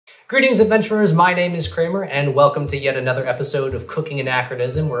Greetings, adventurers. My name is Kramer, and welcome to yet another episode of Cooking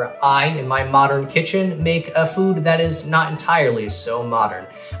Anachronism, where I, in my modern kitchen, make a food that is not entirely so modern.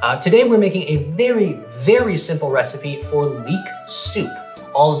 Today, we're making a very simple recipe for leek soup.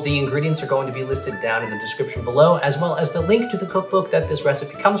 All of the ingredients are going to be listed down in the description below, as well as the link to the cookbook that this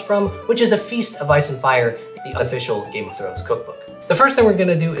recipe comes from, which is A Feast of Ice and Fire, the official Game of Thrones cookbook. The first thing we're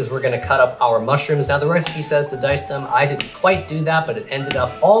gonna do is we're gonna cut up our mushrooms. Now the recipe says to dice them. I didn't quite do that, but it ended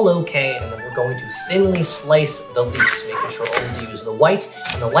up all okay. And then we're going to thinly slice the leeks, making sure only to use the white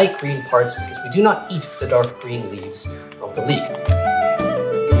and the light green parts because we do not eat the dark green leaves of the leek.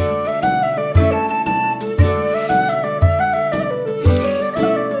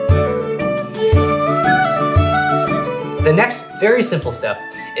 The next very simple step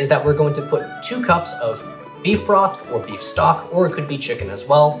is that we're going to put 2 cups of beef broth or beef stock, or it could be chicken as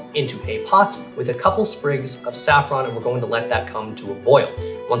well, into a pot with a couple sprigs of saffron, and we're going to let that come to a boil.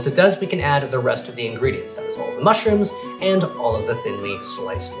 Once it does, we can add the rest of the ingredients. That is all of the mushrooms and all of the thinly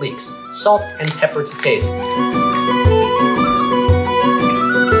sliced leeks. Salt and pepper to taste.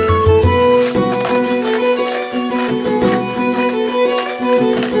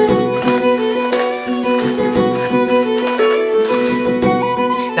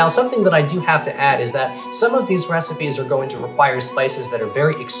 Now, something that I do have to add is that some of these recipes are going to require spices that are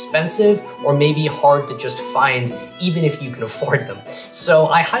very expensive or maybe hard to just find even if you can afford them. So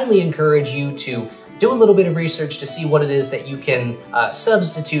I highly encourage you to do a little bit of research to see what it is that you can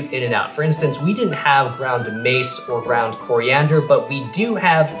substitute in and out. For instance, we didn't have ground mace or ground coriander, but we do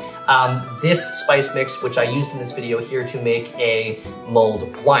have this spice mix, which I used in this video here to make a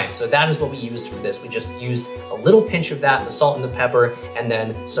mulled wine. So that is what we used for this. We just used a little pinch of that, the salt and the pepper, and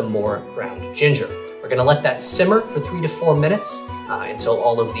then some more ground ginger. We're gonna let that simmer for 3 to 4 minutes until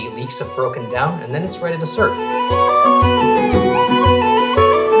all of the leeks have broken down, and then it's ready to serve.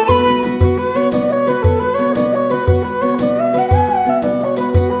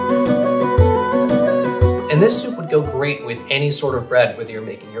 And this soup would go great with any sort of bread, whether you're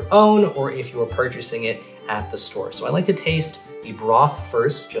making your own or if you are purchasing it at the store. So I like to taste the broth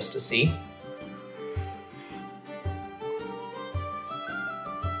first, just to see.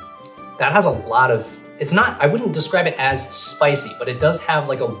 That has a lot of, it's not, I wouldn't describe it as spicy, but it does have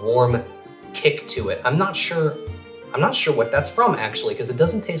like a warm kick to it. I'm not sure what that's from actually, because it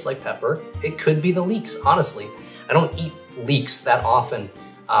doesn't taste like pepper. It could be the leeks, honestly. I don't eat leeks that often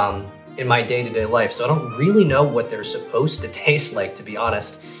in my day-to-day life, so I don't really know what they're supposed to taste like, to be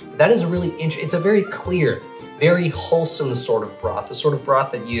honest. But that is a really it's a very clear, very wholesome sort of broth, the sort of broth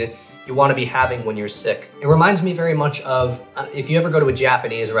that you want to be having when you're sick. It reminds me very much of, if you ever go to a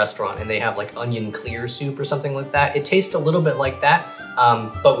Japanese restaurant and they have like onion clear soup or something like that, it tastes a little bit like that,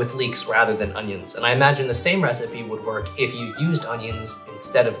 but with leeks rather than onions. And I imagine the same recipe would work if you used onions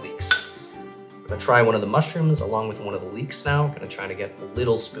instead of leeks. I'm gonna try one of the mushrooms along with one of the leeks now. I'm gonna try to get a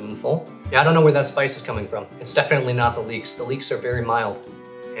little spoonful. Yeah, I don't know where that spice is coming from. It's definitely not the leeks. The leeks are very mild.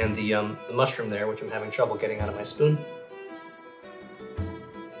 And the mushroom there, which I'm having trouble getting out of my spoon.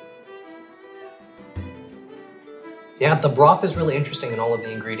 Yeah, the broth is really interesting and all of the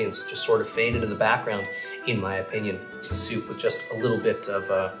ingredients just sort of fade into the background, in my opinion. It's a soup with just a little bit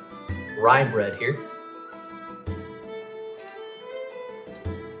of rye bread here.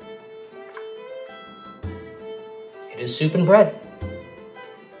 It is soup and bread.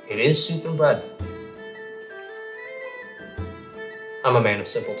 It is soup and bread. I'm a man of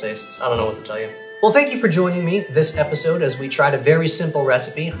simple tastes. I don't know what to tell you. Well, thank you for joining me this episode as we tried a very simple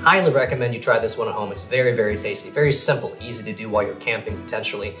recipe. Highly recommend you try this one at home. It's very tasty, very simple, easy to do while you're camping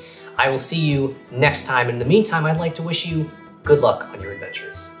potentially. I will see you next time. In the meantime, I'd like to wish you good luck on your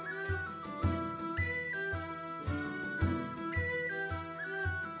adventures.